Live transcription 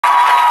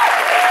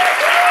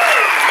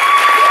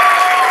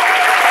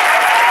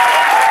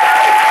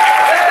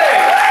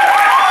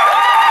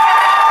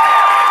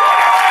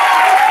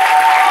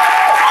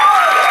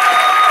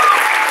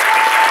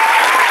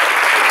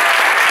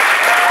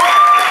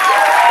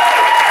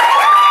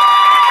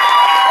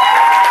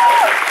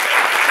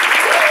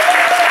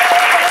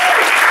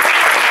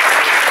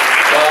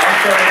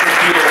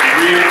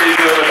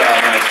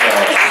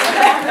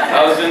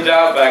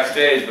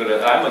backstage, but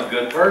I'm a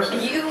good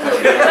person. You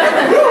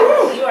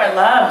are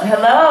loved.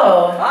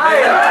 Hello.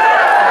 Hi.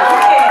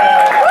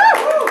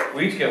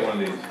 We each get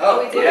one of these.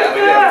 Oh, we do. yeah,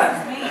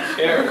 we do.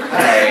 Here.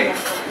 Hey.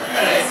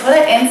 What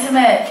an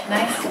intimate,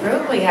 nice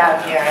group we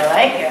have here. I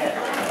like it.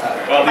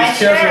 Well, these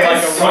chairs are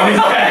like a running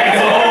bag.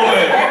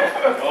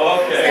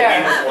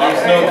 Okay.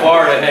 There's no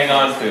bar to hang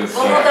on to. So.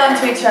 We'll hold on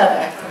to each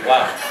other.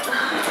 Wow.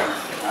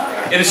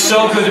 It is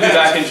so good to be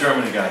back in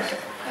Germany, guys.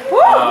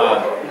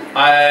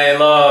 I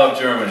love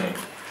Germany.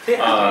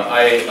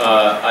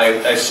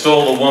 I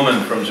stole a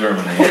woman from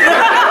Germany.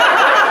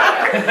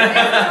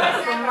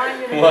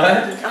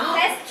 What?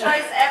 Best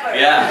choice ever.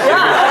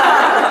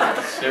 Yeah.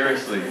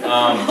 Seriously.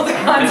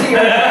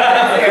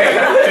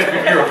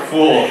 You're a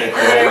fool.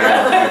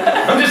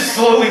 I'm just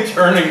slowly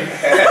turning.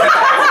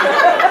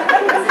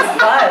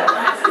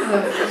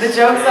 The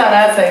joke's on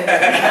us, I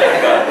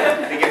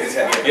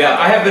think. Yeah,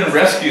 I have been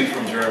rescued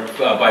from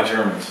by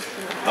Germans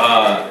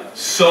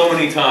so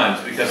many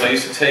times because I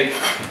used to take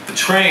the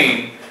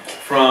train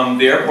from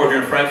the airport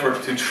here in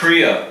Frankfurt to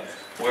Trier,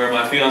 where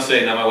my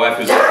fiancée, now my wife,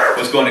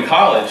 was going to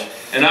college,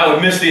 and I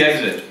would miss the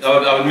exit.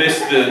 I would miss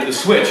the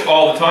switch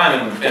all the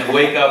time and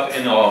wake up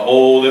in a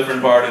whole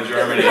different part of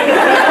Germany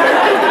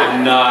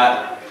and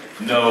not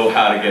know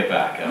how to get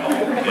back at all.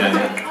 And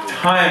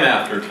time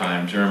after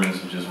time,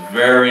 Germans are just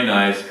very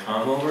nice.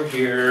 Come over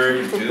here,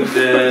 you do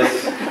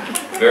this.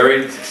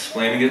 Very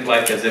explaining it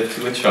like as if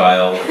to a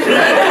child.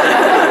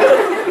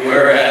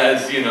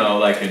 Whereas, you know,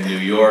 like in New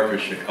York or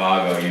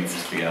Chicago, you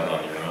just be out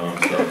on your own.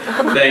 So,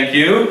 thank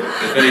you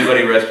if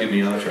anybody rescued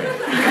me on the train.